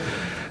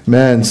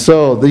Man,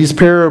 so these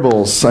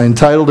parables, I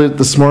entitled it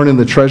this morning,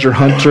 The Treasure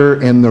Hunter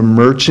and the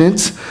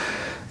Merchant.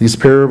 These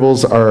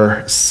parables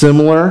are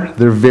similar.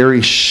 They're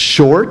very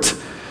short.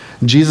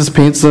 Jesus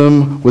paints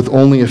them with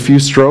only a few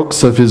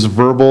strokes of his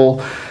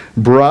verbal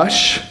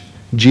brush.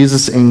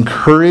 Jesus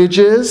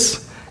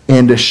encourages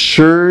and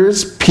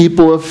assures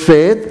people of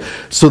faith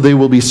so they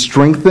will be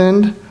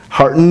strengthened,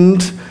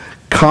 heartened,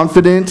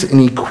 confident,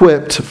 and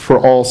equipped for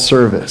all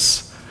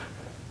service.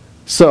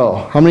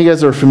 So, how many of you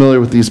guys are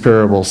familiar with these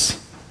parables?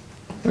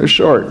 They're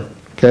short.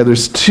 Okay,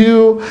 there's these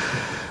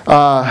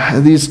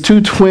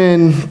two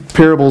twin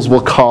parables, we'll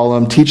call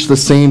them, teach the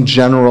same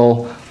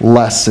general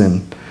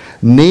lesson.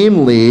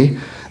 Namely,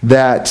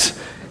 that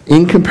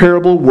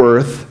incomparable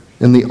worth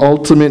and the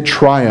ultimate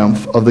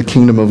triumph of the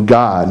kingdom of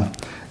God.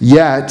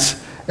 Yet,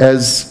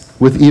 as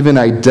with even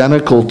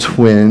identical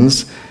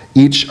twins,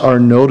 each are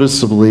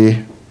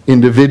noticeably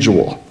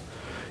individual.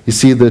 You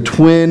see the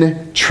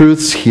twin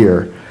truths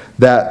here,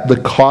 that the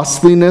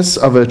costliness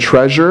of a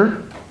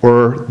treasure,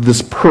 or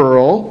this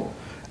pearl,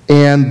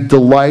 and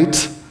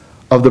delight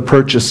of the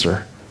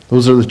purchaser.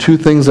 Those are the two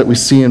things that we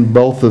see in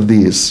both of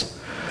these.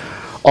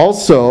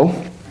 Also,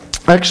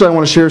 actually I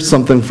want to share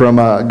something from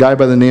a guy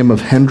by the name of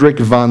Hendrik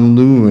van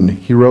Loon.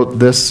 He wrote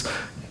this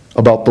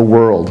about the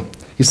world.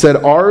 He said,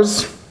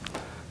 ours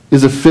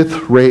is a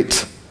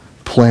fifth-rate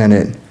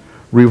planet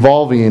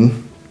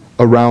revolving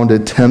around a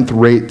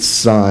 10th-rate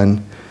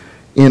sun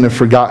in a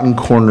forgotten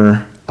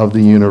corner of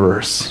the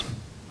universe.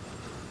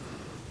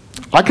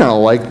 I kind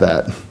of like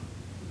that.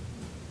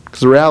 Because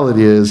the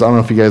reality is, I don't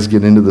know if you guys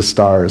get into the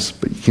stars,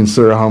 but you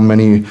consider how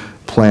many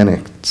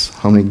planets,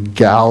 how many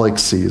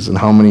galaxies, and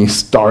how many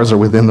stars are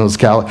within those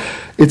galaxies.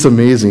 It's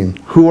amazing.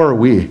 Who are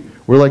we?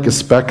 We're like a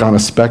speck on a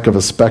speck of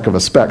a speck of a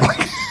speck,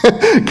 like,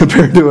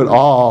 compared to it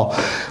all.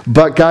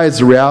 But guys,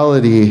 the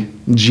reality,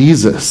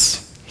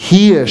 Jesus,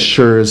 he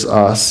assures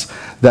us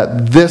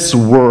that this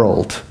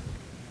world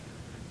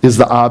is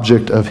the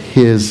object of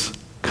his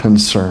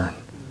concern.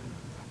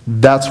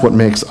 That's what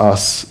makes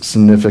us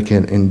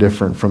significant and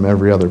different from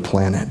every other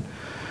planet.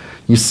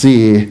 You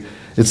see,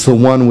 it's the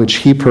one which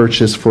he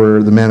purchased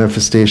for the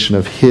manifestation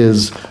of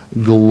his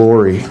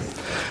glory.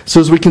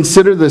 So as we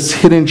consider this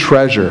hidden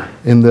treasure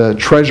in the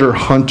treasure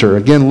hunter,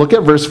 again, look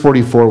at verse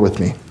 44 with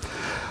me.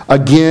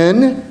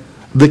 Again,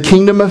 the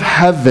kingdom of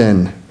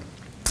heaven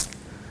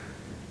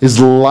is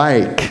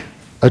like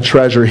a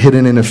treasure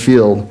hidden in a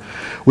field,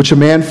 which a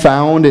man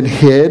found and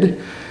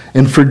hid.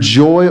 And for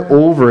joy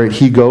over it,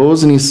 he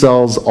goes and he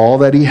sells all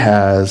that he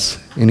has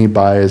and he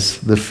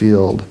buys the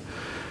field.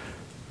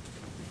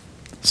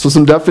 So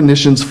some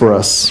definitions for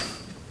us.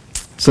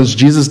 Since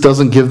Jesus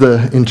doesn't give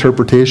the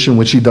interpretation,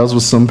 which he does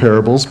with some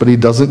parables, but he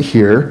doesn't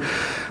here,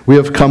 we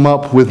have come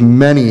up with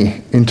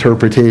many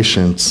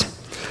interpretations.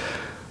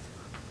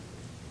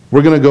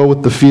 We're going to go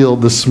with the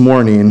field this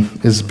morning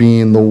as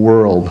being the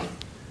world.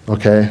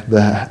 Okay?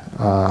 The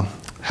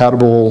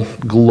habitable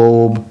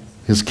globe,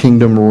 his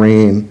kingdom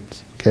reign.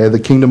 Okay,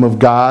 the kingdom of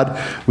God,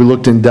 we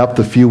looked in depth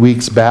a few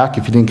weeks back.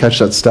 If you didn't catch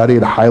that study,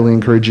 I'd highly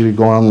encourage you to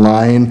go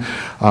online,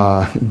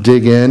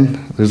 dig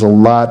in. There's a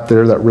lot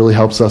there that really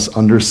helps us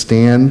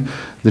understand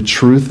the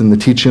truth and the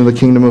teaching of the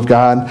kingdom of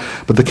God.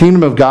 But the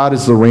kingdom of God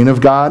is the reign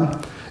of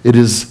God. It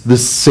is the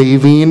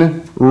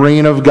saving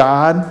reign of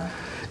God.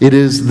 It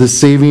is the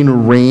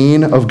saving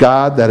reign of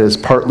God that is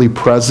partly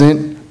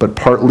present, but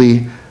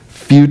partly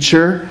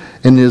future.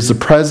 And it is the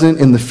present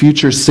and the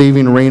future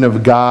saving reign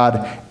of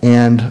God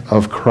and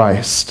of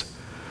Christ.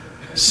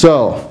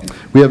 So,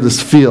 we have this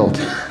field,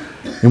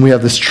 and we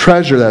have this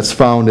treasure that's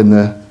found in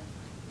the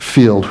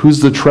field.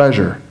 Who's the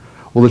treasure?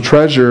 Well, the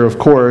treasure, of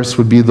course,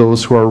 would be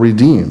those who are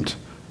redeemed,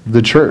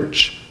 the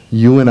church,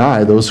 you and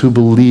I, those who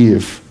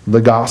believe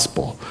the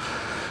gospel.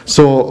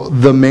 So,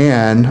 the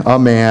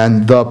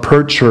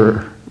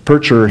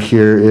purchaser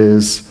here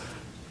is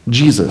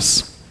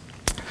Jesus.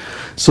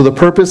 So the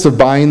purpose of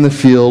buying the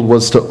field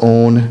was to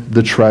own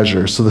the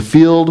treasure. So the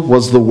field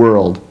was the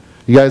world.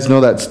 You guys know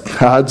that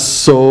God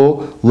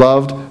so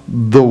loved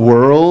the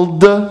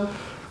world.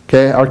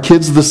 Okay, our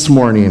kids this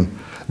morning,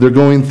 they're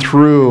going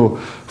through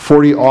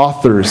 40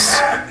 authors.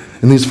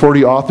 And these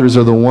 40 authors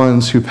are the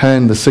ones who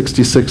penned the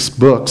 66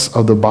 books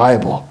of the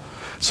Bible.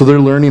 So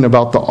they're learning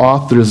about the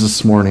authors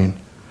this morning.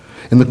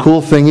 And the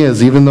cool thing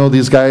is, even though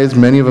these guys,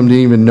 many of them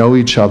didn't even know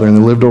each other, and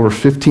they lived over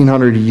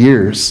 1,500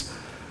 years,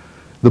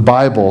 the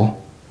Bible,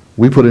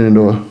 we put it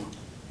into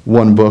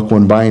one book,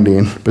 one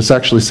binding, but it's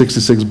actually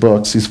 66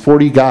 books. These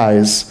 40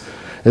 guys,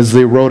 as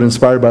they wrote,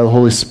 inspired by the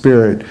Holy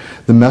Spirit,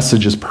 the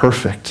message is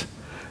perfect,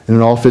 and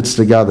it all fits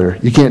together.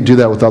 You can't do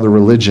that with other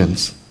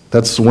religions.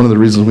 That's one of the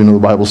reasons we know the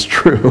Bible's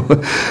true.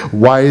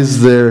 Why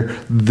is there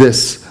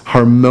this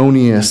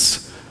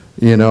harmonious,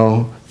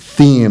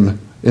 theme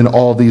in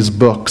all these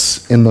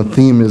books? And the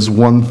theme is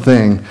one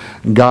thing: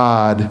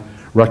 God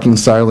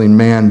reconciling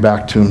man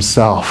back to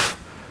himself.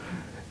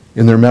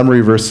 In their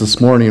memory verse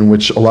this morning,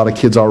 which a lot of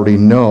kids already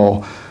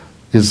know,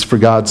 is for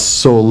God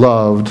so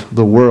loved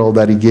the world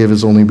that he gave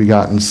his only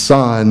begotten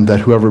Son, that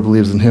whoever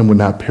believes in him would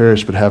not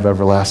perish but have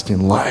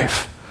everlasting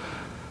life.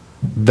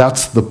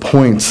 That's the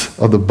point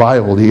of the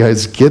Bible. Do you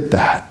guys get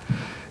that?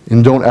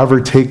 And don't ever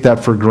take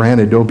that for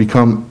granted. Don't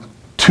become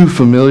too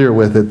familiar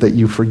with it that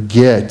you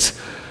forget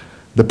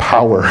the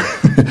power,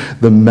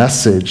 the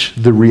message,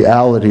 the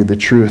reality, the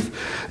truth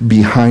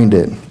behind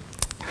it.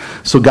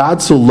 So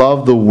God so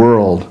loved the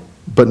world,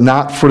 but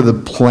not for the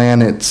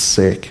planet's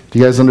sake. Do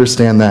you guys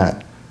understand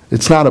that?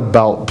 It's not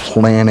about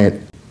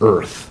planet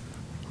Earth,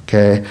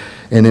 okay?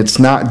 And it's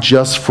not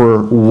just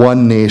for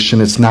one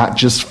nation. It's not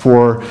just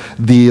for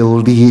the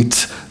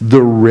elite,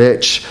 the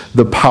rich,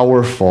 the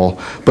powerful.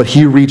 But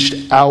he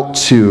reached out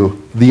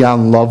to the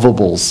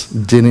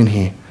unlovables, didn't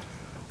he?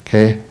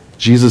 Okay?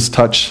 Jesus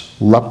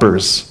touched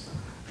lepers,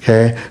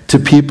 okay? To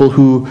people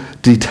who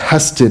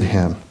detested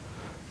him.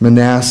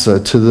 Manasseh,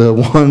 to the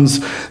ones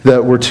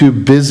that were too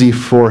busy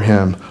for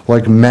him,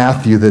 like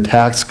Matthew, the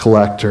tax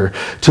collector,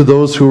 to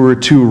those who were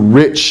too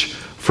rich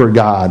for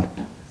God,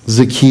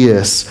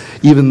 Zacchaeus,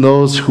 even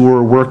those who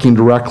were working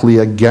directly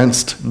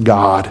against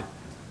God,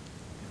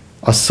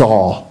 a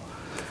Saul.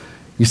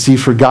 You see,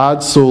 for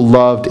God so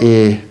loved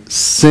a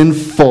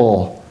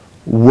sinful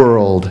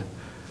world.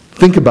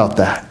 Think about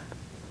that.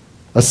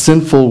 A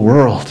sinful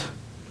world.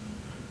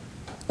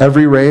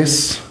 Every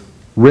race,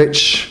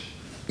 rich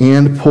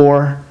and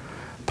poor,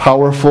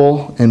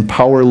 powerful and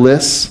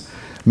powerless,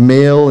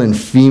 male and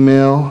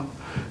female,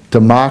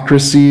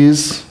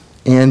 democracies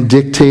and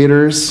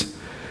dictators,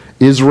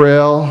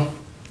 Israel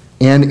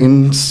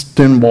and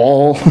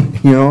Istanbul,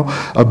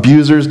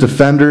 abusers,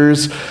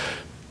 defenders,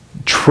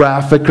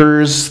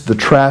 traffickers, the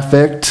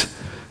trafficked,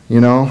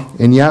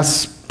 and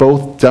yes,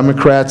 both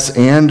Democrats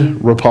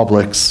and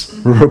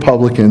Republicans.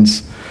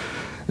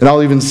 And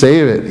I'll even say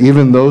it,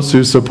 even those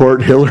who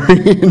support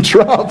Hillary and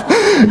Trump.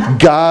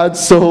 God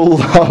so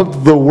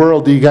loved the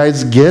world. Do you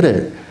guys get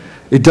it?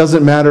 It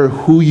doesn't matter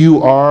who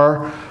you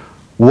are,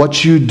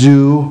 what you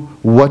do,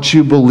 what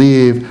you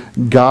believe.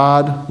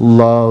 God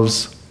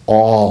loves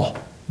all.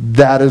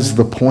 That is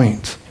the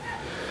point.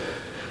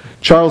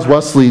 Charles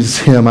Wesley's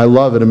hymn, I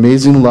love it.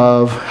 Amazing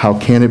love, how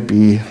can it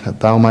be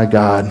that thou, my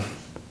God,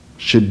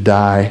 should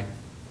die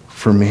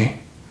for me?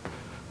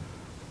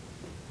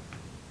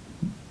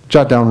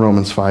 Jot down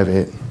Romans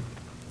 5:8.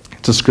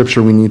 It's a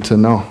scripture we need to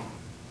know.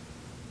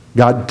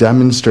 God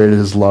demonstrated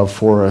his love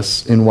for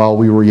us, and while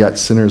we were yet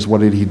sinners, what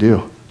did he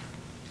do?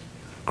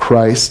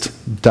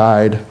 Christ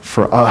died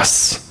for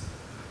us.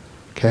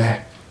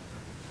 Okay?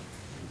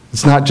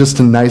 It's not just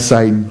a nice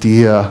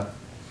idea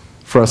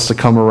for us to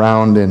come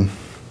around and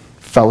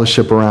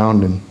fellowship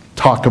around and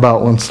talk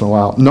about once in a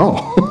while.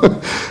 No.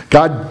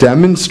 God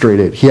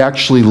demonstrated. He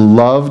actually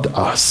loved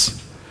us,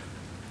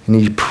 and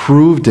he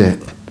proved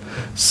it.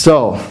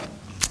 So,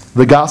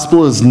 the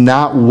gospel is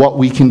not what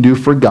we can do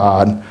for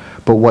God,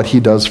 but what he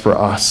does for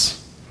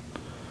us.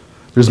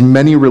 There's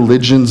many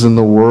religions in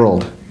the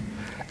world.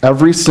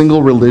 Every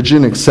single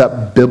religion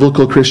except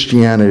biblical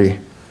Christianity.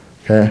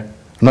 Okay?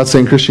 I'm not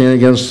saying Christianity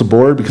against the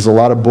board, because a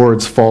lot of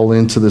boards fall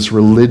into this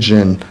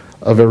religion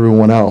of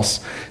everyone else.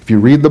 If you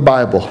read the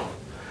Bible,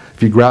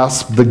 if you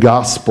grasp the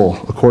gospel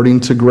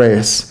according to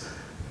grace,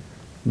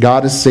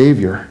 God is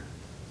Savior.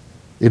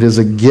 It is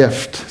a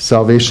gift.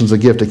 Salvation's a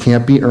gift. It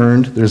can't be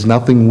earned. There's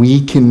nothing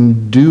we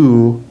can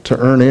do to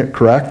earn it,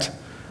 correct?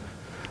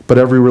 But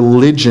every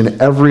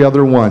religion, every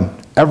other one,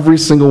 every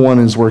single one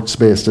is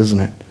works-based, isn't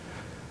it?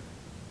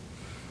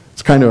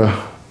 It's kind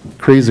of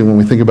crazy when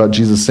we think about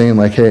Jesus saying,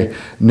 like, hey,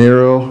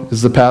 narrow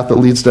is the path that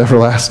leads to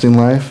everlasting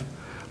life,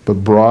 but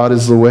broad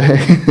is the way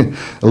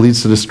that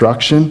leads to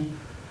destruction.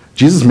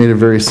 Jesus made it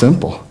very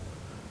simple.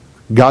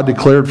 God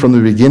declared from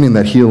the beginning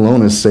that he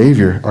alone is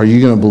Savior. Are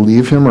you going to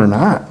believe him or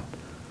not?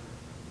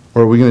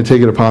 Or are we going to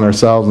take it upon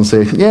ourselves and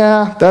say,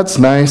 yeah, that's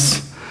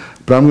nice,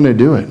 but I'm going to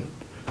do it?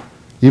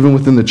 Even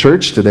within the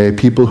church today,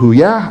 people who,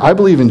 yeah, I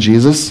believe in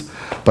Jesus,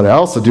 but I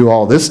also do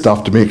all this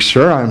stuff to make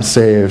sure I'm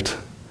saved.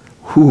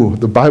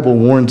 The Bible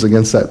warns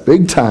against that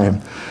big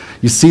time.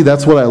 You see,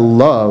 that's what I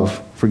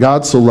love. For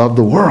God so loved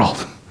the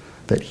world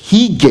that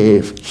he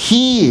gave,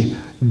 he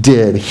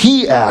did,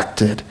 he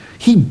acted.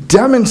 He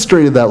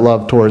demonstrated that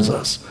love towards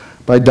us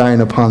by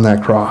dying upon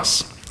that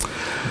cross.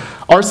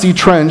 R.C.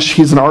 Trench,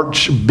 he's an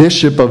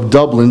Archbishop of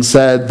Dublin,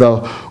 said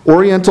the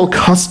Oriental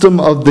custom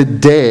of the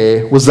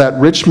day was that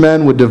rich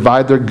men would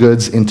divide their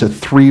goods into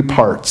three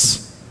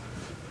parts.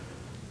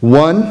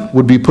 One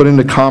would be put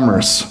into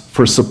commerce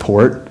for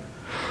support.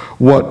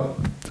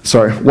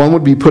 One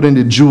would be put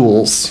into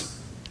jewels,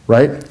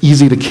 right?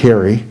 Easy to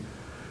carry.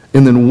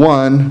 And then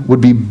one would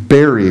be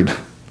buried,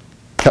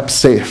 kept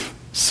safe,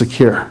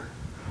 secure.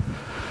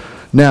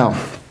 Now,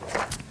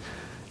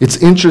 it's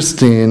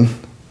interesting.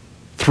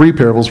 3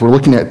 parables. We're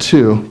looking at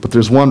 2, but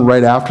there's one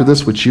right after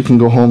this, which you can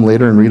go home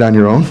later and read on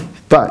your own.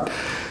 But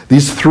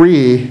these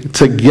 3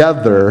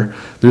 together,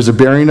 there's a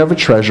burying of a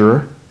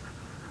treasure,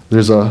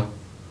 there's a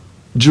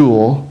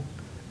jewel,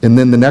 and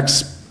then the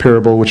next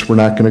parable, which we're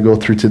not going to go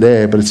through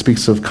today, but it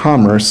speaks of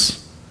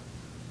commerce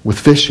with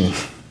fishing.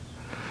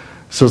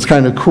 So it's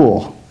kind of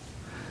cool.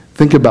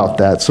 Think about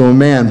that. So a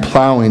man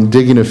plowing,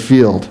 digging a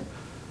field.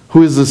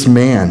 Who is this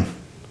man?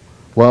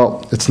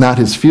 Well, it's not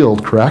his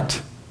field,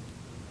 correct?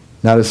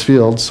 not his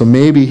field. So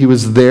maybe he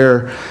was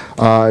there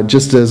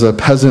just as a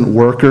peasant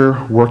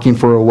worker working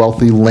for a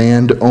wealthy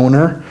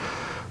landowner.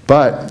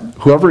 But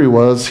whoever he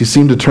was, he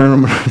seemed to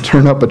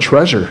turn up a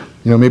treasure,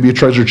 maybe a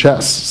treasure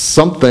chest,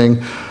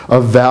 something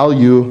of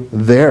value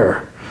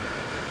there.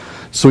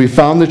 So he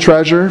found the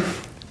treasure,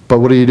 but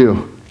what did he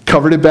do?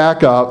 Covered it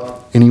back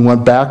up, and he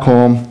went back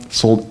home,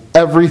 sold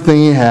everything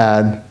he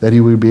had that he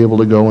would be able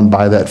to go and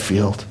buy that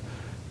field,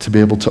 to be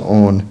able to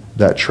own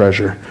that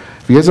treasure.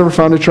 Have you guys ever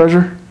found a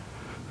treasure?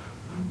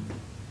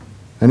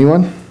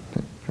 Anyone?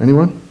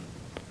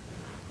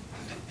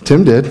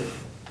 Tim did.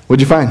 What'd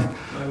you find?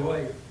 My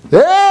wife.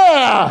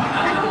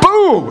 Yeah!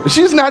 Boom!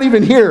 She's not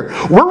even here.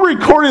 We're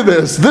recording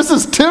this. This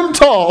is Tim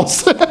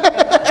Talls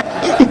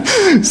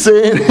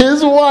saying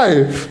his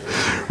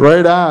wife.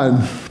 Right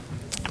on.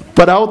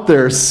 But out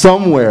there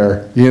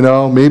somewhere,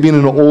 maybe in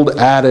an old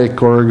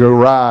attic or a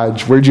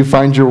garage, where'd you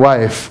find your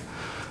wife?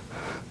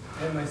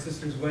 At my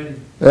sister's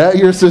wedding. At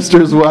your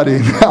sister's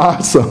wedding.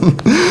 Awesome.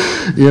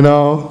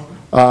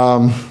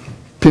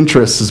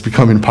 Pinterest is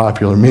becoming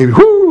popular. Maybe,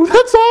 whoo,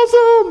 that's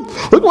awesome.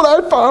 Look what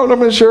I found. I'm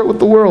going to share it with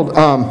the world.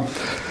 I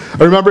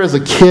remember as a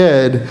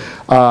kid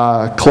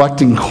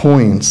collecting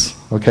coins,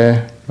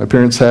 okay? My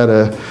parents had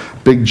a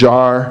big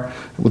jar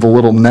with a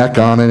little neck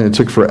on it, and it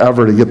took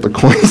forever to get the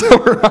coins that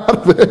were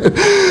out of it.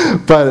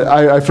 But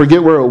I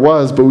forget where it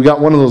was, but we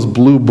got one of those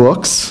blue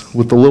books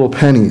with the little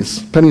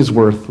pennies. Pennies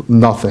worth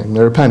nothing.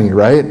 They're a penny,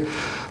 right?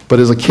 But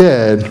as a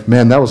kid,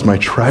 man, that was my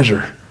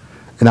treasure.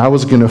 And I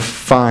was going to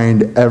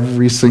find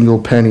every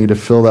single penny to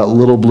fill that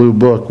little blue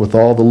book with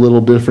all the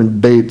little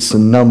different dates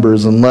and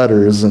numbers and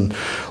letters. And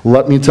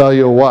let me tell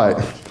you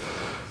what,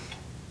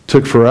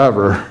 took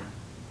forever.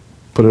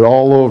 Put it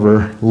all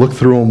over, looked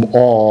through them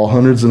all,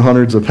 hundreds and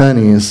hundreds of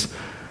pennies.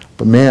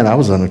 But man, I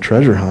was on a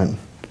treasure hunt.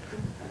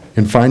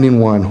 And finding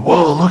one,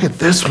 whoa, look at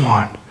this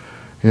one.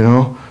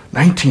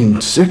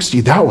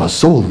 1960, that was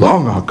so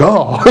long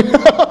ago.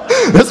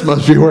 This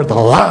must be worth a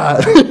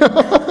lot.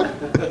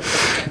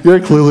 You're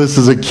clueless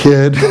as a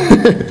kid.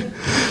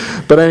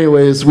 But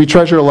anyways, we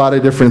treasure a lot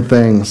of different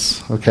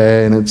things,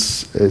 okay? And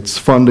it's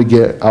fun to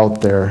get out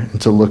there and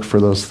to look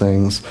for those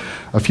things.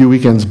 A few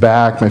weekends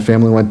back, my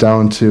family went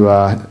down to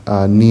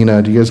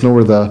Neenah. Do you guys know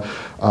where the,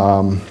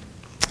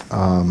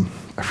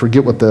 I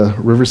forget what the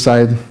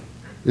Riverside,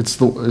 it's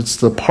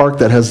the park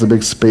that has the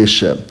big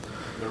spaceship.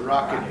 The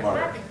Rocket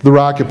Park. The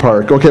Rocket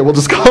Park. Okay, we'll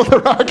just call it the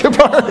Rocket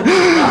Park.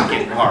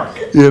 Rocket Park.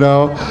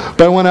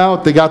 But I went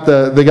out. They got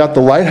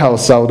the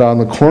lighthouse out on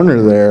the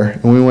corner there,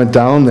 and we went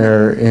down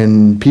there,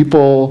 and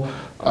people.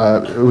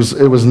 It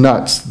was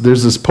nuts.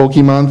 There's this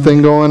Pokemon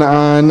thing going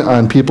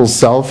on people's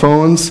cell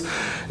phones,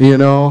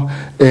 and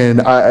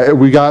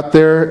we got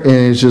there,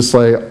 and it's just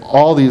like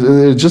all these.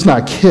 It's just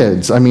not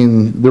kids. I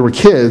mean, there were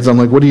kids. I'm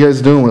like, what are you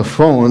guys doing with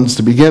phones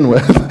to begin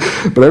with?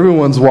 But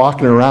everyone's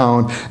walking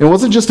around. And it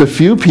wasn't just a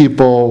few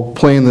people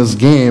playing this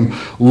game.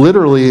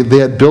 Literally, they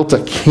had built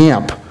a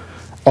camp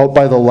out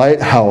by the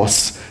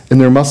lighthouse, and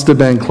there must have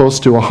been close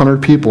to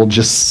 100 people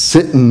just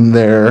sitting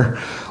there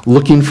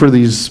looking for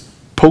these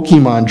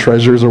Pokemon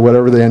treasures or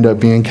whatever they end up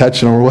being,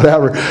 catching them or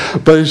whatever.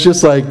 But it's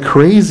just like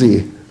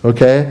crazy,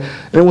 okay?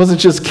 And it wasn't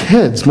just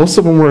kids. Most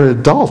of them were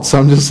adults.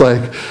 I'm just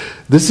like,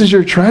 this is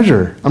your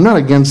treasure. I'm not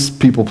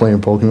against people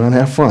playing Pokemon.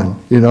 Have fun,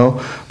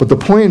 But the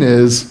point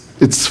is,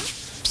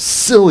 it's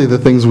silly the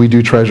things we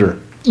do treasure.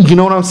 You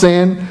know what I'm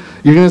saying?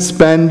 You're going to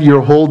spend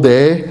your whole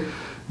day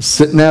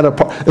sitting at a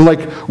park. And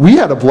we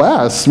had a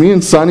blast. Me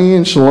and Sonny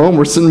and Shalom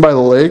were sitting by the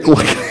lake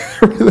looking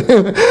at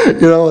everything.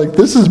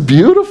 This is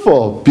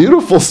beautiful.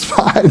 Beautiful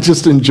spot.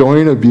 Just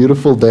enjoying a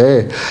beautiful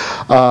day.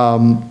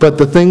 But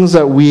the things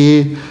that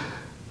we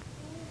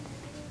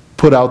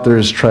put out there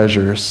as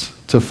treasures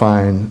to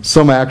find,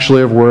 some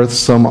actually have worth,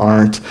 some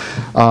aren't.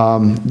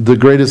 The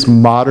greatest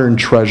modern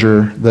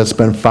treasure that's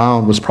been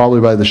found was probably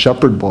by the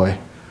shepherd boy.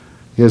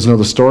 You guys know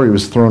the story. He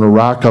was throwing a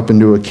rock up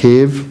into a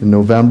cave in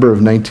November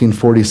of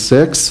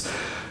 1946,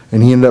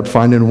 and he ended up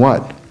finding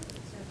what?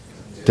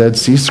 Dead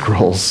Sea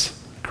Scrolls.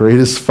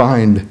 Greatest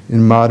find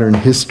in modern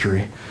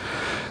history.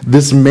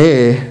 This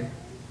May,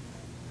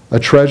 a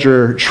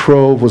treasure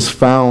trove was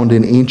found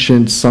in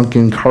ancient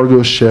sunken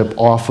cargo ship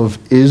off of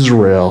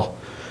Israel.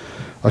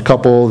 A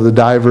couple of the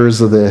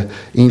divers of the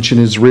ancient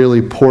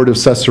Israeli port of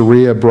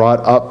Caesarea brought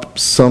up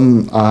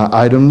some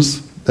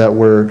items that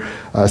were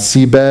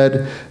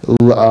seabed,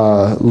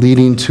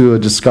 leading to a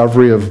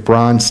discovery of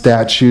bronze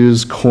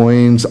statues,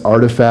 coins,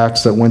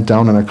 artifacts that went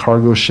down on a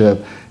cargo ship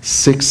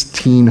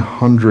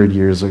 1,600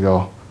 years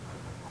ago.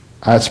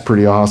 That's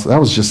pretty awesome. That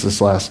was just this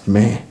last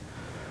May.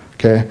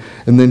 Okay,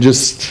 and then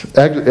just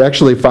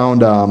actually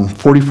found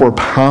 44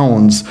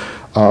 pounds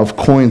of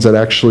coins that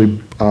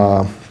actually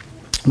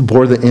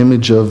bore the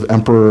image of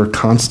Emperor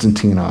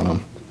Constantine on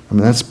them. I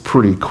mean, that's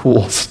pretty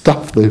cool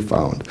stuff they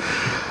found.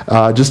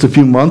 Just a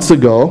few months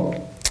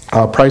ago,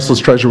 priceless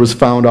treasure was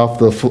found off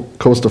the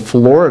coast of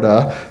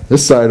Florida,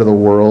 this side of the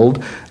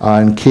world,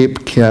 in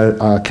Cape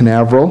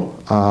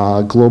Canaveral.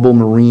 Global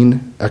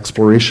Marine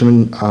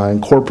Exploration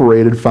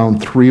Incorporated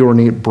found 3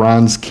 ornate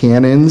bronze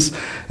cannons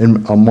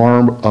and a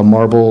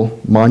marble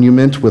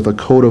monument with a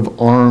coat of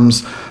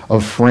arms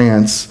of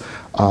France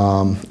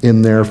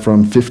in there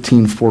from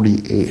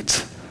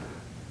 1548.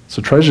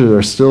 So treasures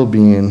are still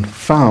being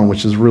found,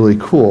 which is really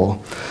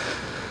cool.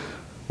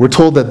 We're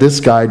told that this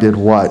guy did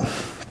what?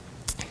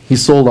 He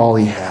sold all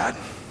he had.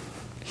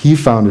 He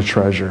found a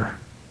treasure,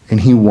 and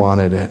he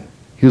wanted it.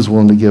 He was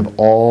willing to give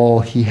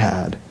all he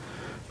had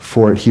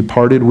for it. He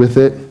parted with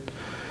it.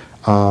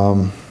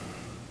 But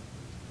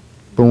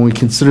when we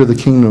consider the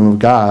kingdom of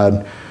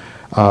God,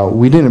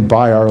 we didn't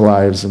buy our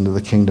lives into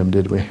the kingdom,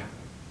 did we?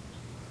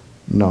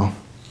 No.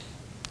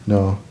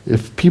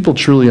 If people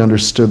truly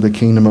understood the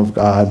kingdom of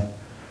God,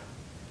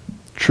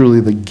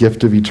 truly the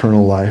gift of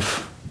eternal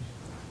life,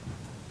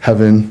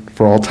 heaven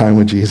for all time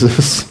with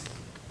Jesus,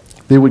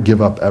 they would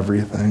give up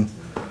everything.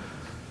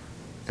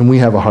 And we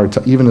have a hard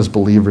time, even as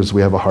believers,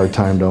 we have a hard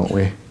time, don't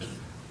we?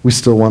 We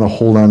still want to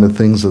hold on to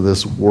things of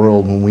this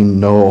world when we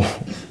know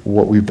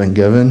what we've been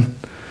given.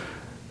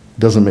 It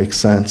doesn't make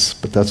sense,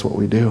 but that's what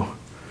we do.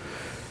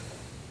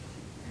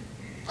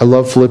 I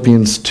love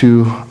Philippians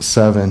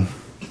 2:7.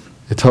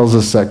 It tells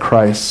us that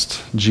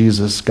Christ,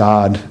 Jesus,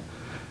 God,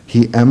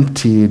 he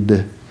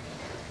emptied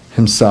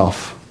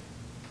himself.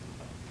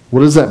 What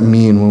does that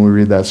mean when we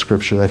read that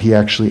scripture, that he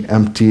actually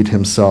emptied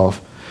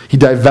himself? He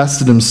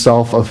divested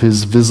himself of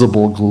his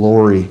visible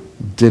glory,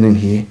 didn't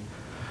he?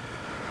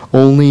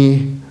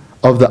 Only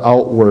of the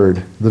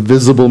outward, the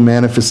visible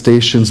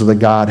manifestations of the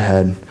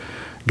Godhead.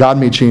 God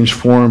may change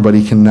form, but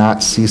he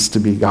cannot cease to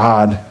be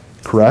God,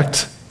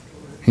 correct?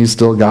 He's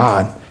still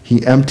God.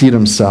 He emptied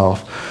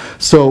himself.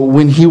 So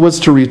when he was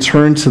to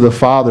return to the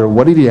Father,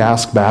 what did he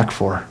ask back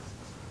for?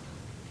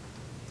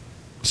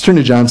 Let's turn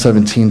to John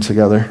 17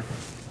 together.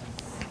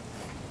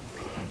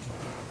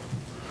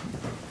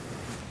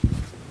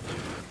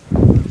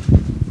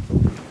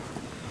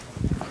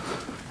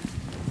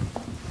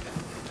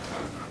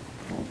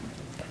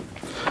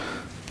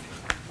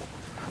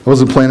 I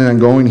wasn't planning on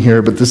going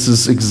here, but this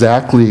is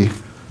exactly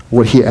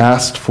what he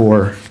asked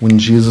for when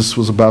Jesus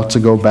was about to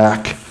go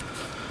back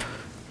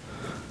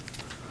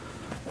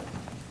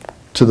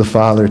to the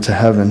Father, to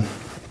heaven.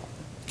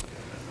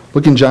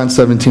 Look in John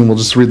 17. We'll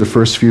just read the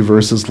first few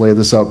verses, lay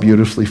this out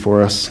beautifully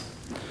for us.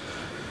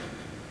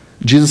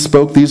 Jesus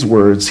spoke these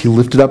words. He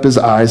lifted up his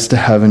eyes to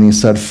heaven. He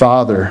said,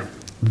 Father,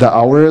 the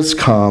hour has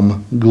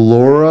come.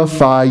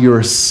 Glorify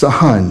your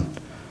Son,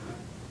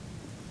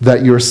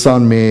 that your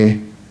Son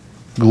may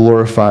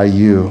glorify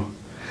you.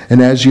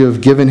 And as you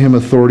have given him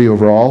authority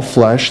over all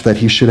flesh, that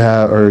he should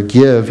have or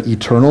give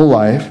eternal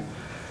life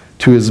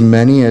to as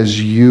many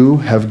as you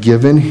have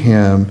given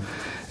him.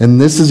 And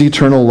this is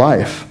eternal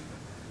life,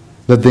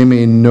 that they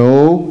may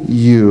know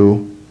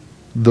you,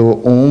 the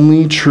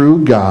only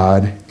true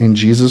God, and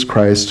Jesus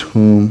Christ,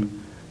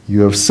 whom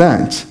you have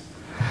sent.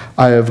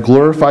 I have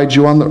glorified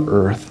you on the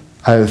earth.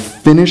 I have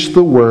finished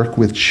the work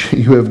which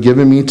you have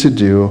given me to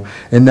do.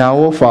 And now,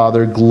 O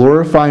Father,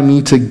 glorify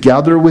me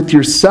together with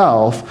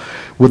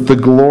yourself with the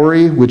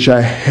glory which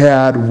I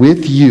had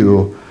with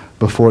you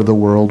before the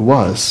world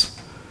was.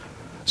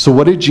 So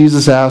what did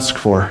Jesus ask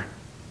for?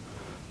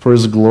 For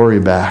his glory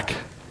back.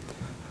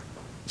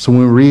 So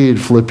when we read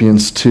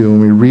Philippians 2,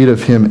 when we read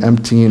of him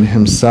emptying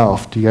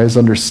himself, do you guys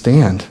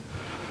understand?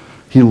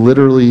 He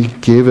literally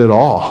gave it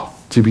all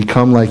to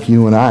become like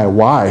you and I.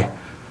 Why?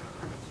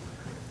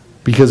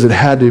 Because it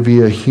had to be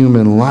a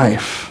human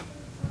life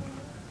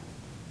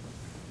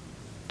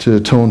to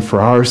atone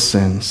for our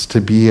sins, to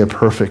be a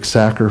perfect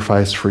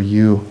sacrifice for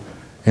you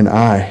and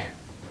I.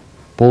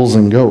 Bulls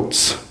and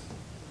goats,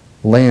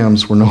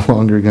 lambs were no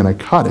longer going to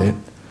cut it.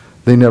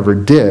 They never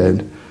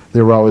did.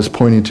 They were always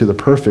pointing to the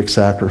perfect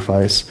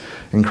sacrifice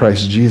in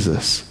Christ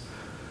Jesus.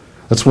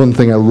 That's one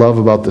thing I love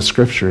about the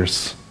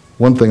scriptures.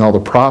 One thing, all the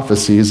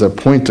prophecies that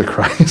point to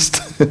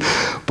Christ,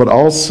 but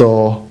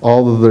also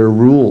all of their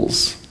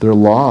rules, their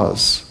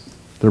laws,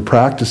 their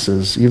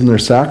practices, even their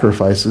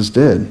sacrifices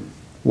did.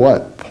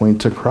 What?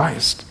 Point to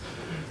Christ.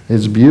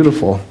 It's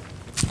beautiful.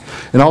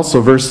 And also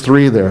verse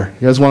 3 there.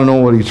 You guys want to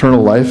know what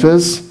eternal life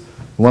is?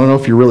 You want to know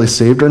if you're really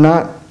saved or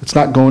not? It's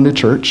not going to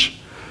church.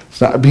 It's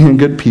not being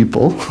good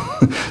people.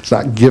 It's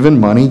not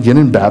giving money,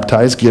 getting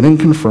baptized, getting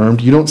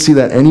confirmed. You don't see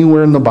that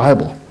anywhere in the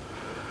Bible.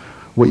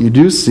 What you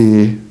do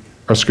see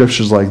are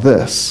scriptures like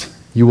this.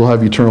 You will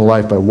have eternal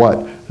life by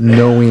what?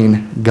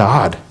 Knowing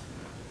God.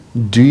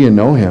 Do you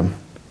know him?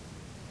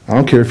 I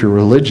don't care if you're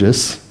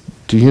religious.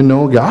 Do you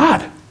know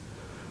God?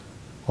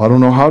 Well, I don't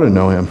know how to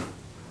know him.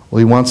 Well,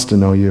 he wants to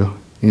know you.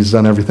 He's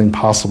done everything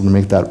possible to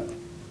make that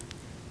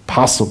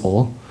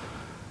possible.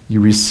 You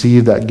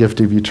receive that gift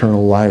of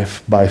eternal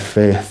life by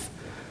faith.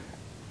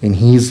 And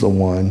he's the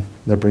one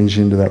that brings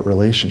you into that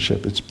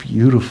relationship. It's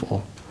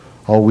beautiful.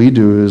 All we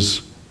do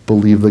is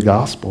believe the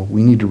gospel.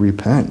 We need to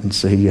repent and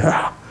say,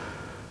 yeah,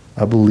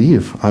 I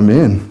believe. I'm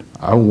in.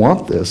 I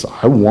want this.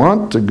 I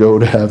want to go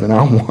to heaven.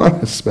 I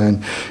want to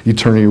spend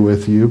eternity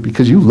with you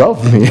because you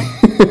love me.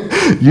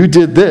 You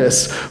did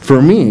this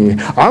for me.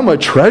 I'm a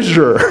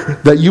treasure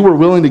that you were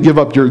willing to give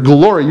up your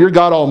glory. You're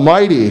God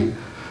Almighty.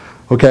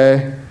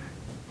 Okay?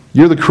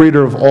 You're the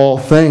creator of all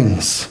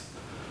things.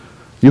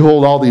 You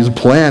hold all these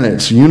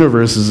planets,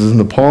 universes in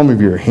the palm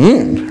of your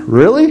hand.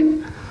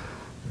 Really?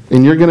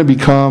 And you're going to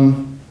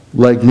become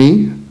like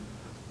me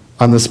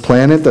on this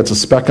planet that's a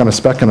speck on a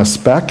speck on a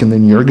speck, and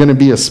then you're going to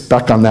be a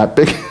speck on that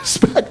big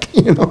speck,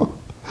 you know?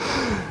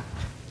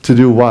 To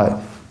do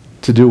what?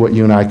 To do what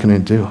you and I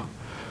couldn't do.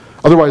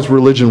 Otherwise,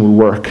 religion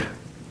would work. You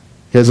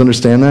guys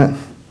understand that?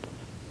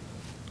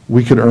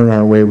 We could earn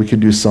our way, we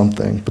could do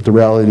something, but the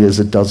reality is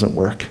it doesn't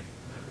work.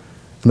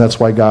 And that's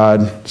why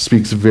God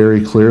speaks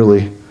very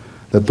clearly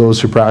that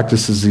those who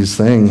practices these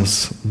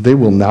things, they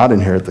will not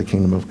inherit the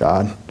kingdom of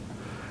God.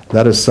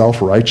 That is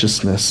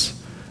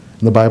self-righteousness.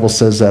 And the Bible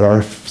says that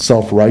our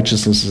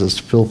self-righteousness is as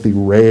filthy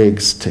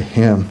rags to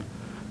Him.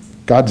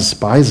 God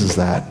despises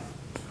that.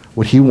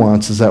 What He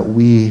wants is that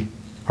we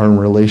are in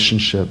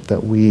relationship,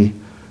 that we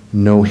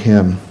know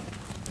Him.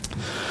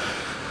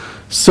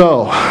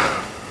 So,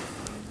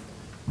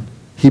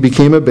 He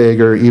became a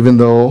beggar even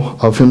though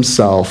of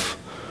Himself.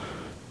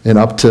 And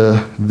up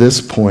to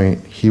this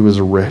point, He was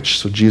rich.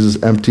 So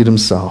Jesus emptied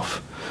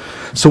Himself.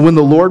 So when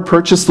the Lord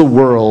purchased the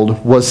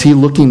world, was He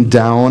looking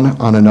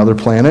down on another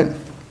planet?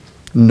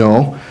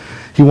 No.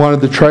 He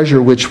wanted the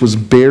treasure which was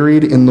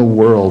buried in the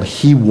world.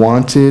 He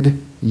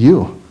wanted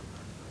you.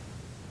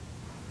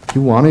 He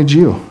wanted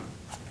you.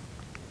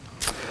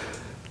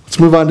 Let's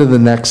move on to the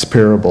next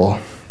parable.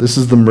 This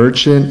is the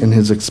merchant and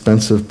his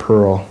expensive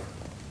pearl.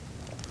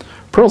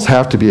 Pearls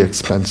have to be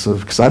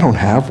expensive because I don't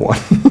have one.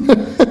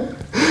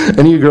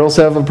 Any of you girls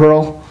have a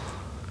pearl?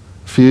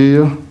 A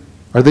few of you?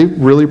 Are they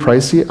really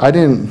pricey?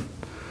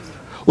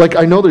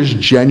 I know there's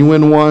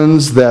genuine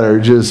ones that are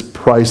just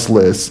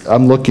priceless.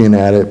 I'm looking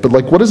at it. But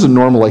what is a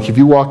normal, if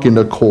you walk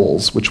into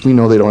Kohl's, which we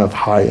know they don't have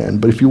high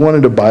end, but if you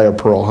wanted to buy a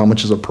pearl, how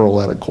much is a pearl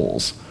at a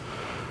Kohl's?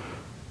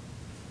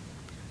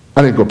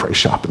 I didn't go price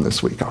shopping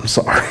this week, I'm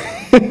sorry.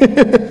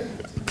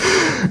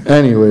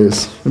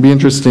 Anyways, it'd be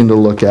interesting to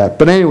look at.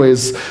 But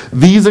anyways,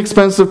 these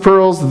expensive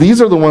pearls,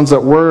 these are the ones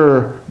that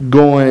we're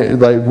going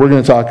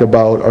to talk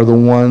about, are the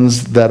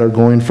ones that are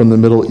going from the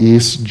Middle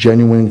East,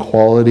 genuine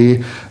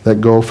quality,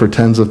 that go for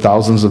tens of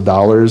thousands of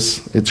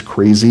dollars. It's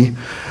crazy.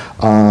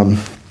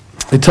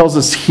 It tells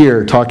us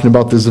here, talking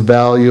about this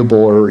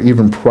valuable or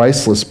even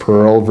priceless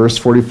pearl, verse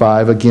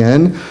 45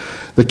 again,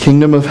 the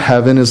kingdom of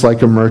heaven is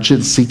like a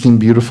merchant seeking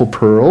beautiful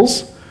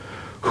pearls,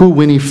 who,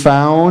 when he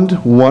found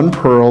one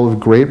pearl of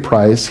great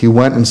price, he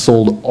went and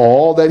sold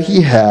all that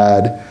he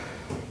had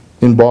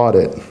and bought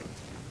it.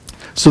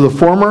 So the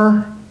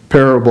former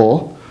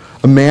parable,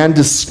 a man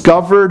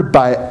discovered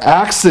by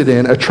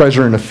accident a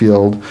treasure in a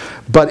field,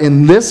 but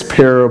in this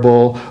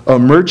parable, a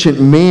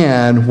merchant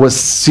man was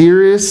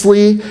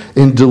seriously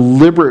and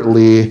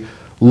deliberately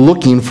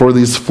looking for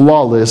these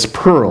flawless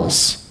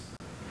pearls.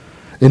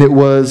 And it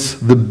was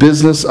the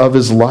business of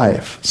his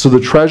life. So the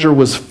treasure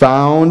was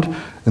found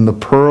and the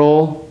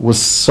pearl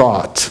was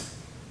sought.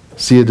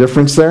 See a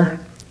difference there?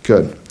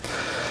 Good.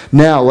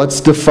 Now, let's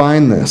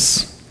define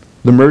this.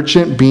 The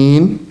merchant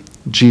being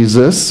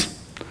Jesus.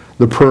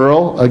 The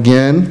pearl,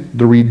 again,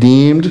 the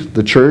redeemed,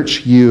 the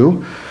church,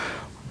 you.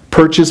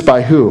 Purchased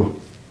by who?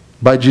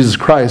 By Jesus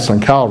Christ on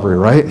Calvary,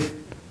 right?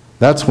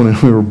 That's when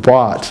we were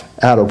bought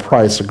at a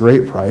price, a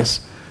great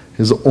price,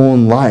 His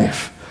own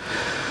life.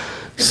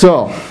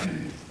 So,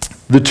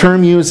 the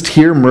term used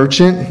here,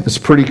 merchant, is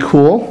pretty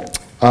cool.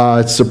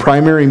 It's the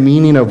primary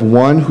meaning of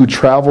one who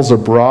travels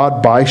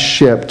abroad by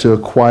ship to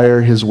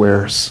acquire his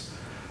wares.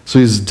 So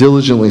he's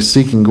diligently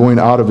seeking, going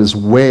out of his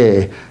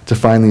way to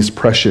find these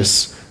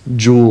precious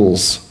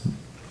jewels.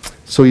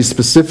 So he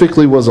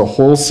specifically was a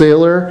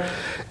wholesaler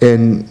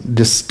and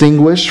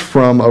distinguished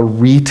from a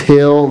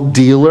retail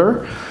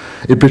dealer.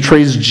 It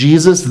portrays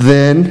Jesus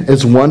then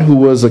as one who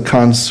was a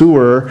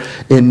connoisseur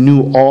and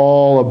knew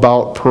all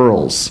about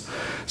pearls.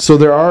 So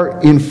there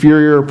are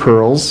inferior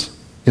pearls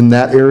in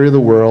that area of the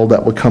world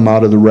that would come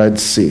out of the Red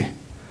Sea.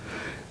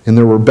 And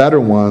there were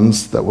better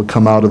ones that would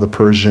come out of the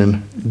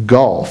Persian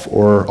Gulf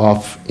or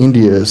off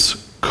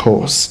India's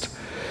coast.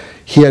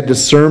 He had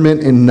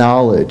discernment and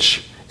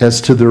knowledge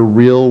as to their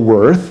real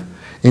worth,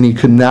 and he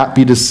could not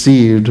be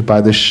deceived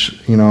by the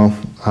sham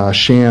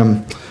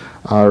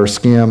or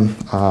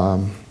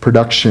scam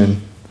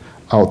production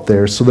out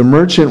there. So the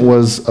merchant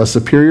was a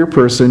superior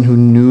person who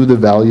knew the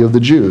value of the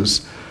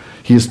Jews.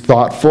 He is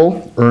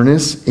thoughtful,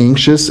 earnest,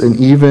 anxious, and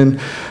even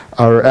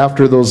are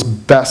after those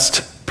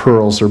best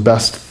pearls or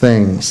best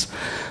things.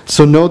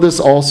 So know this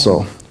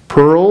also.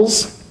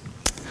 Pearls,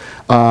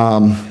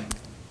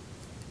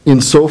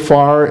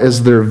 insofar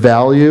as their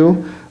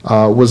value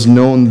was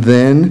known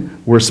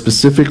then, were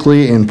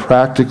specifically and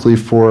practically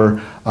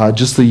for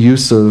just the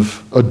use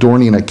of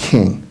adorning a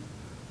king.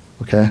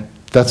 Okay?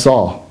 That's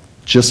all.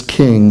 Just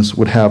kings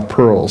would have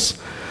pearls.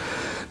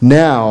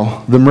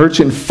 Now, the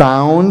merchant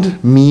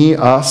found me,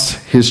 us,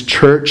 his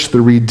church,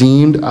 the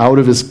redeemed out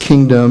of his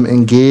kingdom,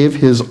 and gave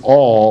his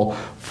all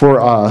for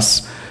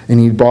us, and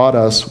he bought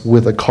us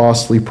with a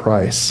costly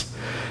price.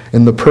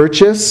 In the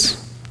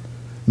purchase,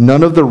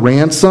 none of the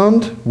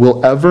ransomed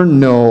will ever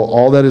know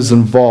all that is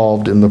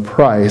involved in the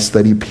price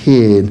that he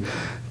paid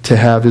to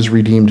have his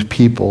redeemed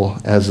people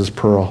as his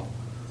pearl.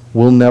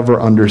 We'll never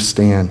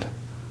understand.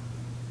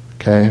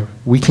 Okay?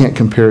 We can't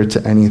compare it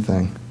to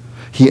anything.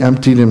 He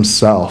emptied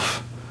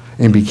himself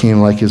and became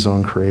like his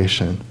own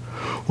creation.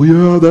 Well,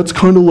 yeah, that's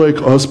kind of like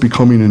us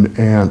becoming an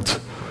ant.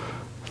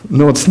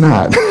 No, it's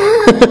not.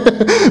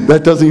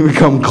 That doesn't even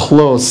come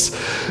close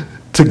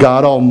to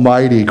God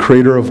Almighty,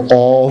 creator of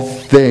all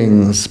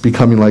things,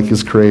 becoming like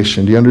his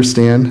creation. Do you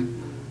understand?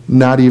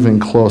 Not even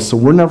close. So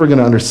we're never going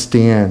to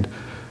understand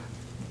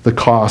the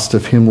cost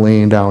of him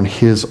laying down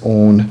his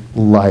own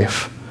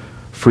life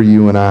for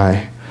you and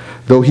I.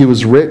 Though he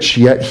was rich,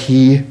 yet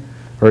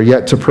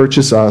to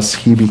purchase us,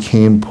 he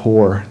became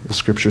poor, the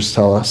scriptures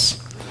tell us.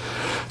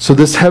 So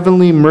this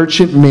heavenly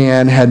merchant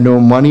man had no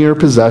money or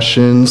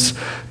possessions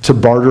to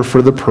barter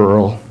for the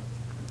pearl.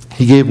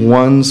 He gave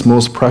one's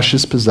most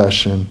precious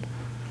possession,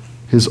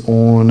 his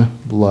own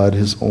blood,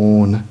 his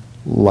own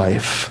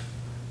life.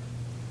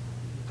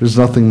 There's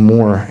nothing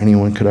more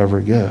anyone could ever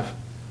give.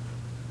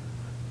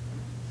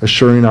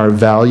 Assuring our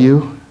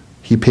value,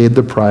 he paid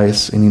the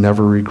price, and he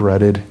never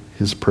regretted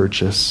his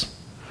purchase.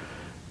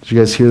 Did you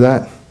guys hear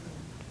that?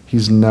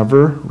 He's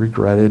never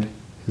regretted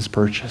his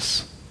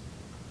purchase.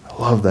 I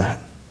love that.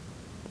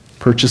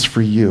 Purchase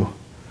for you.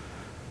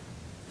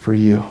 For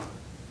you.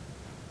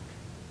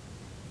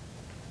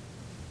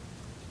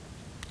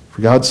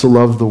 For God so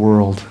loved the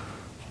world.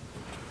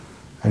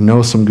 I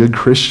know some good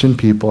Christian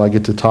people. I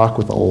get to talk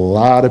with a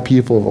lot of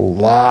people of a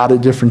lot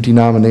of different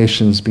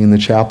denominations, being the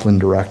chaplain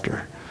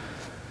director.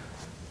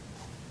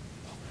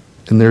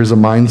 And there's a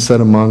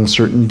mindset among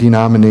certain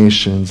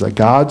denominations that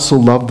God so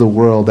loved the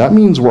world. That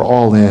means we're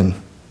all in.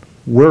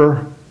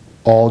 We're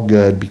all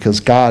good because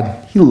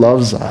God, he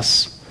loves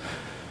us.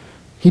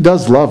 He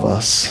does love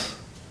us.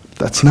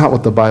 That's not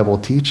what the Bible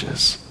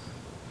teaches.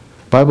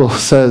 The Bible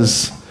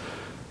says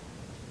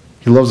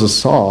he loves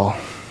us all.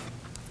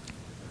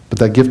 But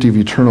that gift of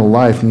eternal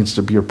life needs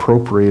to be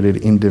appropriated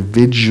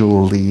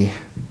individually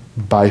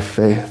by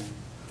faith.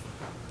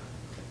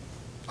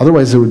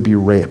 Otherwise, it would be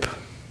rape.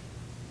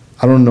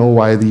 I don't know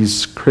why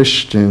these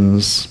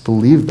Christians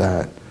believe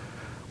that.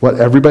 What,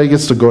 everybody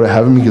gets to go to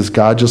heaven because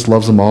God just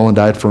loves them all and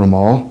died for them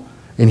all,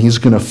 and he's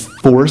going to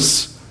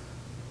force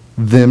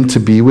them to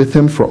be with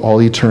him for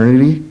all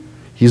eternity?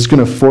 He's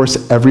going to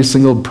force every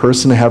single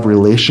person to have a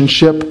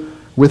relationship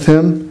with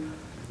him?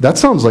 That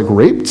sounds like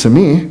rape to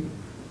me.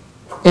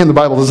 And the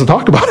Bible doesn't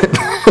talk about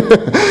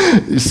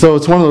it. So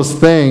it's one of those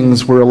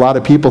things where a lot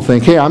of people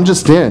think, hey, I'm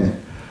just in.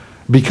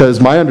 Because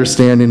my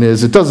understanding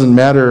is it doesn't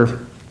matter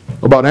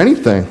about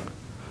anything.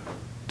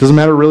 It doesn't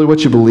matter really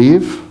what you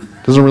believe.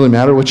 It doesn't really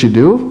matter what you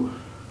do.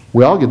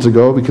 We all get to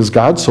go because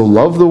God so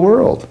loved the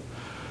world.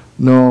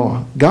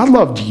 No, God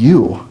loved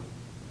you.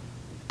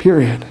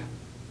 Period.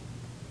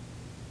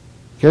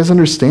 You guys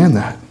understand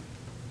that?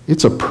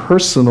 It's a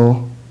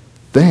personal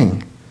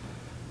thing.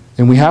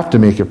 And we have to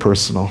make it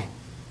personal.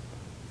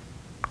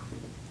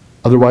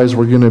 Otherwise,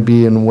 we're going to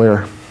be in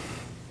where?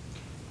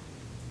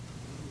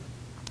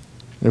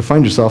 You're going to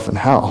find yourself in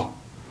hell.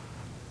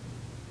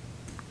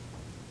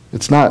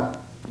 It's not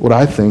what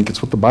I think,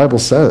 it's what the Bible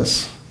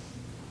says.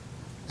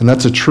 And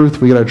that's a truth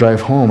we got to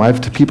drive home.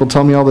 People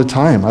tell me all the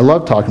time, I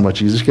love talking about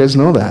Jesus. You guys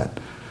know that.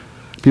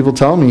 People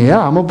tell me, yeah,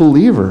 I'm a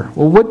believer.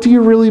 Well, what do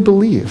you really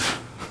believe?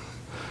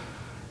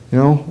 You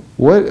know,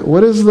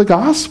 what is the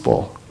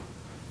gospel?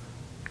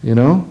 You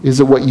know, is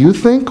it what you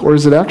think, or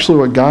is it actually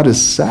what God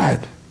has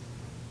said?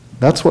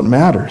 That's what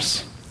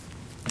matters.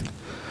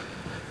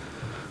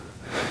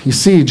 You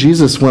see,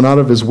 Jesus went out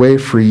of his way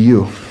for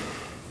you,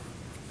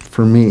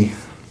 for me.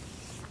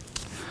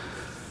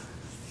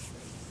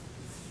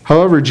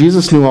 However,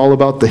 Jesus knew all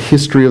about the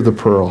history of the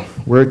pearl,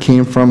 where it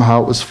came from,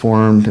 how it was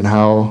formed, and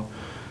how,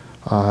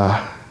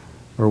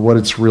 or what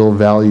its real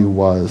value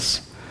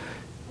was.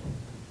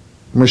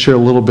 I'm going to share a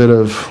little bit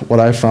of what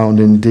I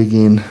found in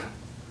digging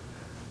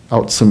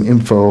out some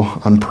info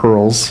on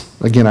pearls.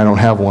 Again, I don't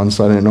have one,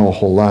 so I didn't know a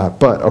whole lot.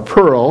 But a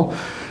pearl,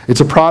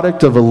 it's a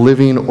product of a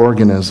living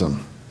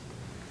organism,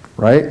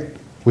 right?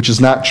 Which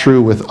is not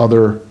true with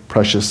other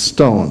precious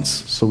stones.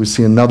 So we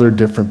see another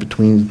difference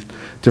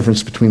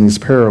between these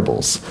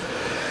parables.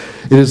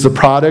 It is the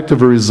product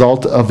of a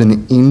result of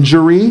an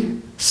injury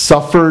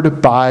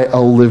suffered by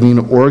a living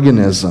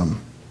organism,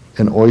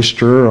 an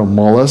oyster, a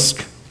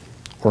mollusk,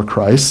 or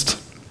Christ.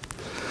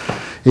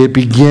 It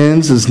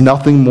begins as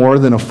nothing more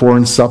than a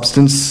foreign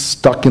substance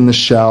stuck in the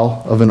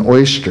shell of an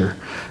oyster.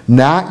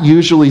 Not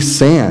usually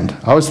sand.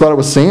 I always thought it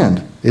was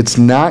sand. It's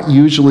not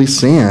usually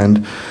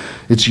sand.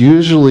 It's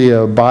usually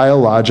a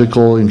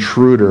biological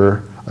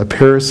intruder, a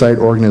parasite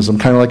organism,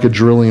 kind of like a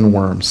drilling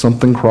worm.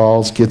 Something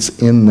crawls, gets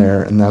in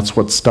there, and that's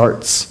what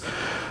starts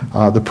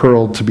the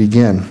pearl to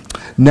begin.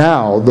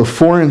 Now, the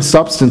foreign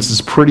substance is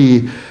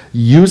pretty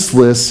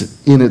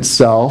useless in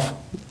itself,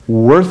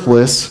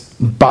 worthless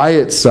by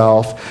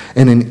itself,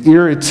 and an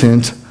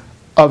irritant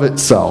of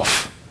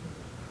itself.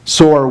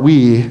 So are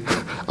we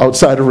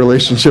outside a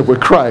relationship with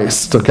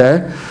Christ,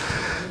 okay?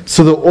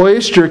 So the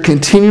oyster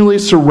continually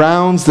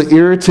surrounds the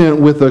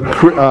irritant with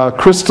a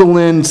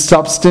crystalline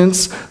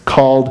substance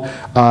called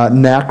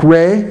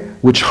nacre,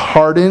 which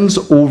hardens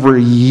over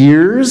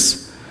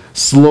years,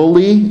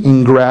 slowly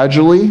and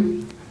gradually,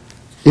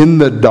 in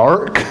the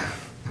dark.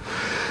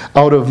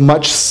 Out of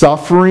much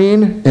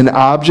suffering, an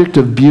object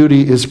of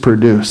beauty is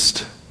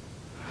produced.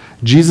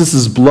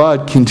 Jesus'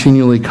 blood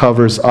continually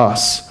covers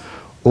us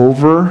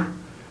over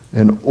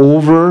and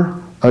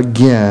over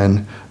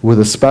again with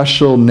a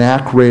special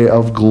nacre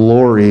of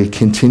glory,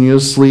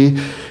 continuously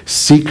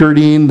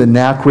secreting the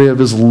nacre of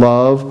his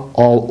love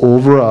all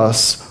over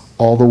us,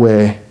 all the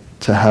way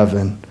to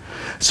heaven.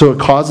 So it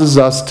causes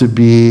us to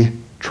be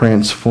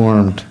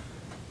transformed.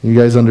 You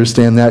guys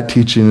understand that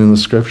teaching in the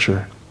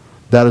scripture?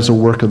 That is a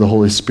work of the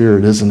Holy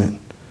Spirit, isn't it?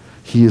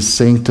 He is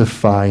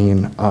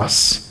sanctifying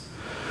us,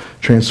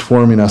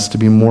 transforming us to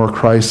be more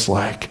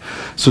Christ-like.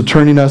 So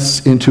turning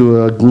us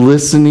into a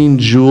glistening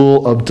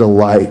jewel of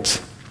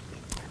delight.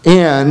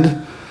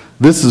 And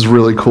this is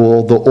really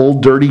cool. The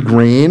old dirty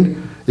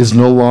grain is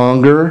no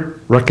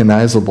longer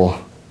recognizable.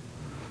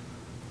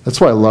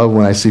 That's why I love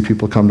when I see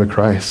people come to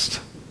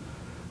Christ.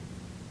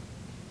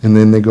 And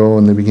then they go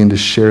and they begin to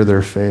share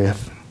their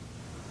faith.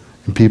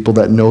 And people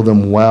that know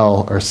them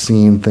well are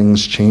seeing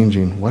things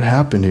changing. What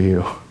happened to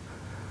you?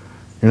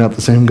 You're not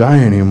the same guy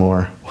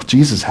anymore. Well,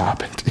 Jesus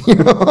happened.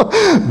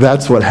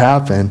 That's what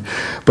happened.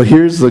 But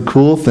here's the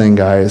cool thing,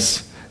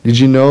 guys. Did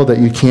you know that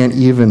you can't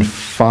even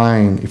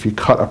find, if you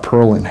cut a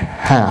pearl in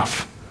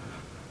half,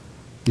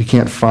 you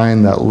can't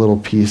find that little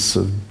piece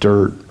of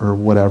dirt or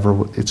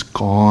whatever. It's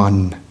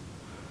gone.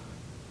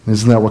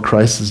 Isn't that what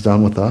Christ has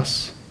done with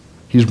us?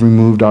 He's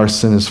removed our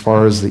sin as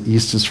far as the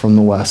east is from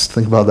the west.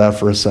 Think about that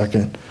for a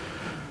second.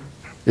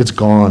 It's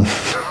gone.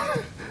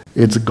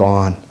 It's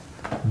gone.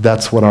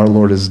 That's what our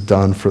Lord has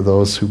done for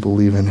those who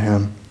believe in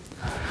him.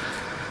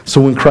 So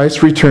when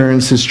Christ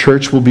returns, his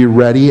church will be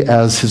ready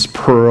as his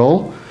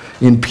pearl,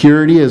 in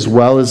purity as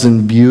well as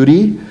in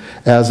beauty,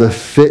 as a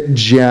fit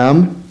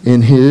gem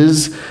in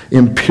his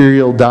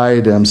imperial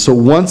diadem. So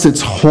once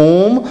its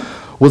home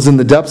was in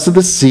the depths of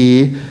the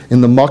sea,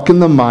 in the muck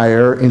and the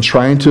mire, in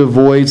trying to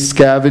avoid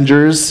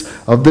scavengers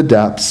of the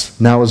depths,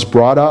 now is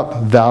brought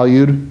up,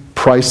 valued,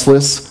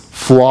 priceless,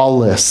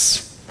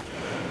 flawless.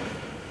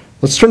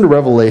 Let's turn to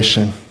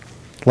Revelation.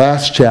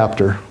 Last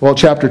chapter. Well,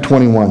 chapter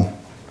 21.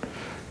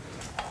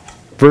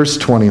 Verse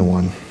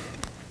 21. You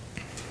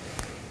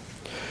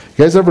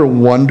guys ever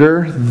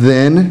wonder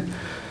then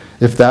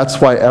if that's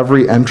why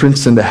every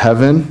entrance into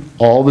heaven,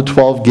 all the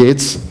 12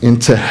 gates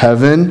into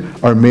heaven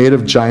are made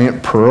of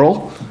giant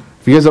pearl?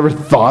 Have you guys ever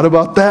thought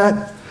about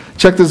that?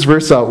 Check this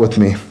verse out with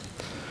me.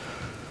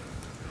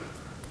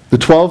 The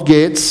 12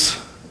 gates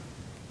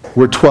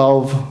were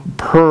 12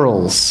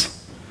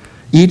 pearls.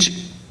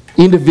 Each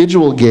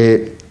individual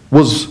gate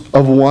was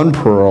of one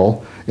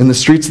pearl, and the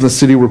streets of the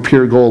city were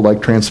pure gold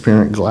like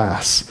transparent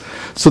glass.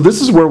 So this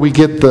is where we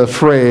get the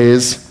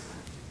phrase,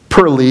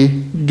 pearly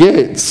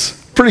gates.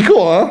 Pretty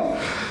cool, huh?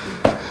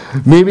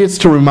 Maybe it's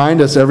to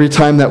remind us every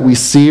time that we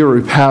see or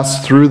we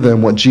pass through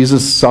them what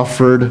Jesus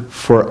suffered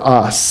for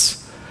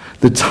us,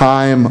 the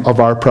time of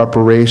our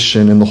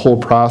preparation and the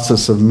whole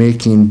process of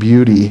making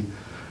beauty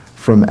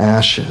from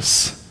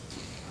ashes.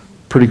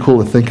 Pretty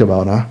cool to think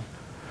about, huh?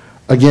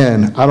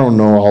 Again, I don't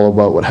know all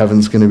about what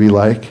heaven's going to be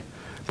like,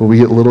 but we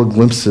get little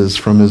glimpses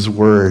from his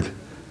word.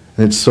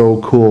 And it's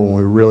so cool when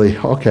we really,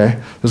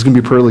 okay, there's going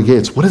to be pearly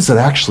gates. What does that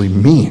actually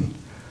mean?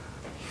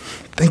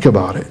 Think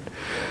about it.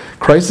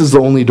 Christ is the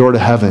only door to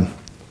heaven.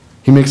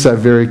 He makes that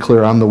very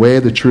clear. I'm the way,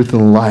 the truth,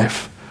 and the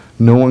life.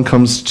 No one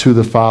comes to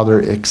the Father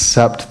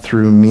except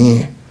through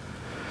me.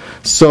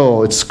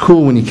 So it's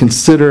cool when you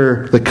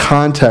consider the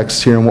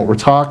context here and what we're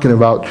talking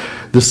about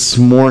this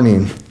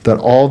morning, that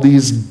all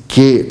these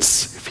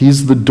gates, if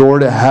he's the door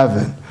to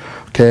heaven,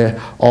 okay,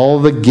 all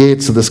the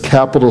gates of this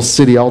capital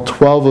city, all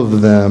 12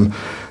 of them,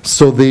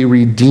 so they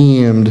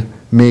redeemed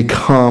may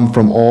come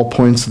from all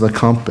points of the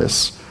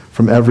compass,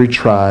 from every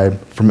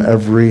tribe, from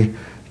every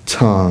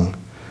tongue.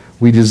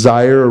 We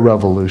desire a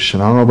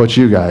revolution. I don't know about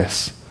you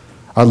guys.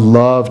 I'd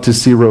love to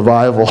see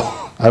revival.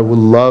 I would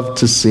love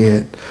to see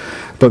it.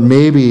 But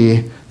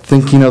maybe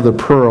thinking of the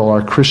pearl,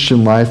 our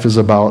Christian life is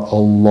about a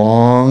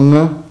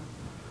long,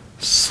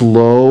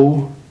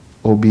 slow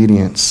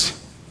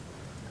obedience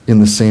in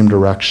the same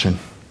direction.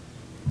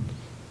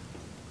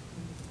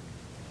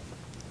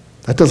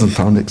 That doesn't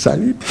sound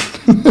exciting.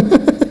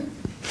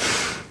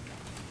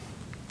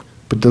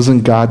 But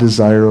doesn't God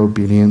desire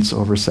obedience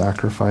over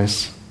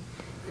sacrifice?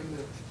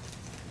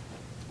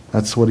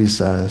 That's what he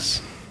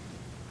says.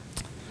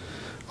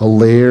 A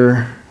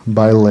layer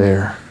by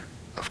layer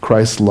of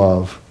Christ's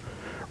love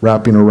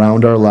wrapping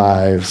around our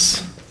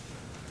lives.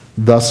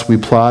 Thus we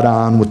plod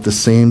on with the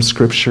same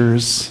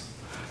scriptures,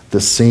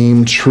 the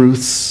same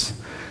truths,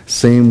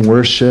 same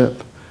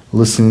worship,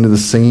 listening to the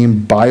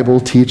same Bible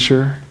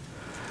teacher,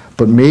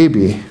 but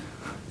maybe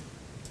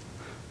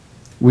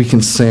we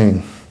can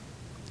sing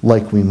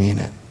like we mean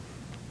it.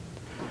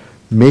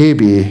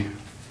 Maybe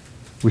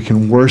we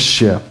can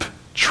worship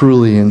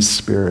truly in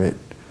spirit,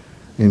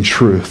 in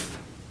truth.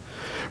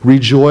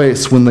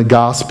 Rejoice when the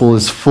gospel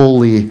is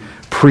fully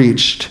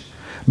preached.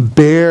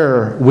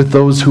 Bear with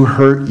those who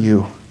hurt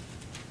you.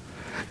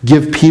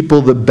 Give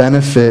people the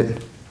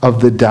benefit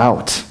of the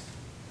doubt.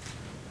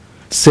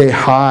 Say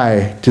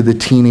hi to the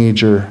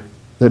teenager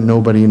that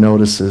nobody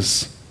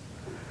notices.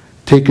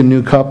 Take a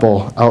new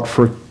couple out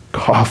for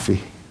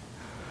coffee.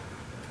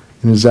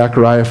 And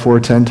Zechariah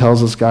 4:10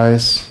 tells us,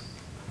 guys,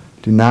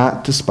 do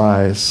not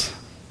despise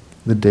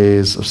the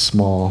days of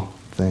small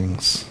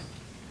things.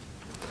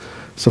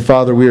 So,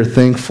 Father, we are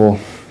thankful.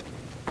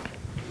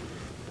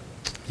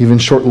 Even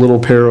short little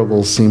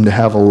parables seem to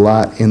have a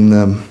lot in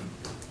them.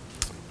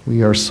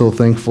 We are so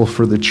thankful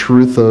for the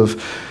truth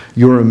of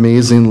your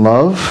amazing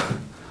love,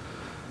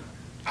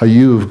 how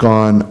you've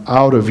gone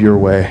out of your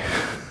way,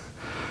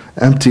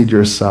 emptied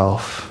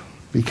yourself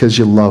because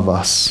you love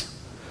us.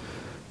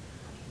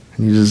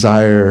 And you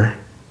desire,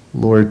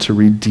 Lord, to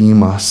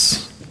redeem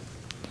us.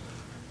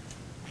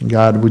 And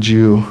God, would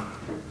you,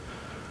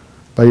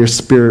 by your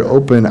Spirit,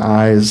 open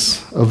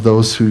eyes of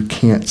those who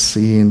can't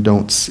see and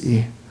don't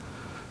see.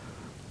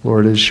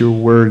 Lord, as your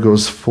word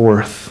goes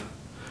forth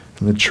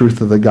and the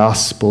truth of the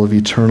gospel of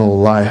eternal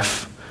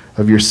life,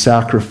 of your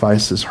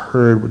sacrifice is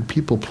heard, would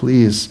people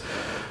please,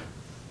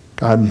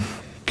 God,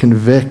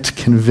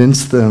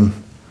 convince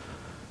them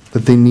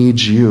that they need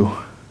you.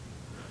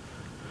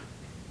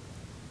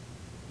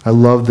 I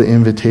love the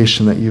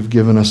invitation that you've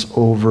given us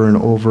over and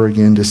over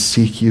again to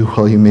seek you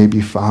while you may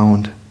be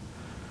found,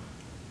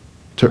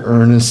 to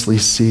earnestly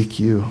seek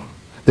you,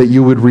 that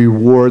you would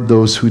reward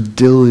those who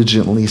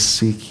diligently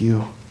seek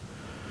you.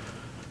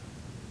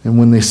 And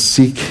when they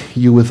seek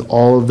you with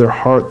all of their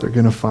heart, they're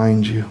going to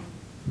find you.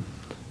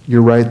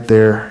 You're right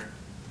there.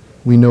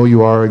 We know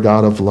you are a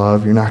God of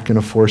love. You're not going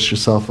to force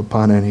yourself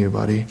upon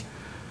anybody.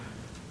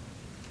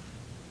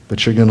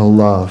 But you're going to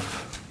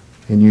love.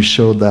 And you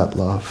showed that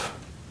love.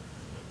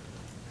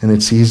 And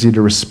it's easy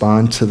to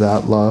respond to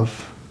that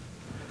love.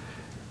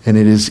 And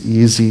it is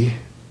easy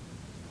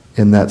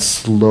in that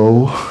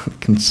slow,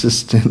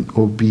 consistent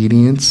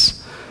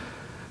obedience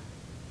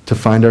to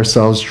find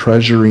ourselves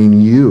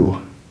treasuring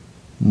you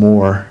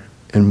more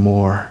and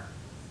more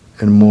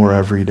and more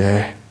every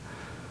day,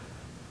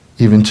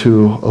 even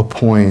to a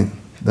point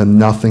that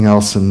nothing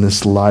else in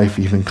this life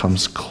even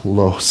comes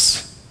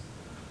close.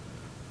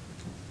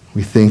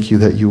 We thank you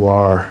that you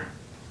are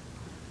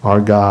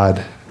our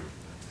God,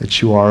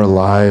 that you are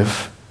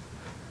alive,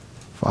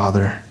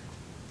 Father,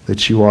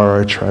 that you are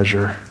our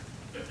treasure.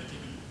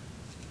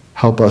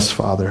 Help us,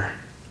 Father,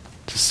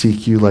 to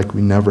seek you like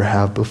we never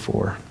have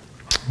before.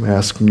 We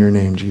ask in your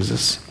name,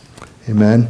 Jesus. Amen.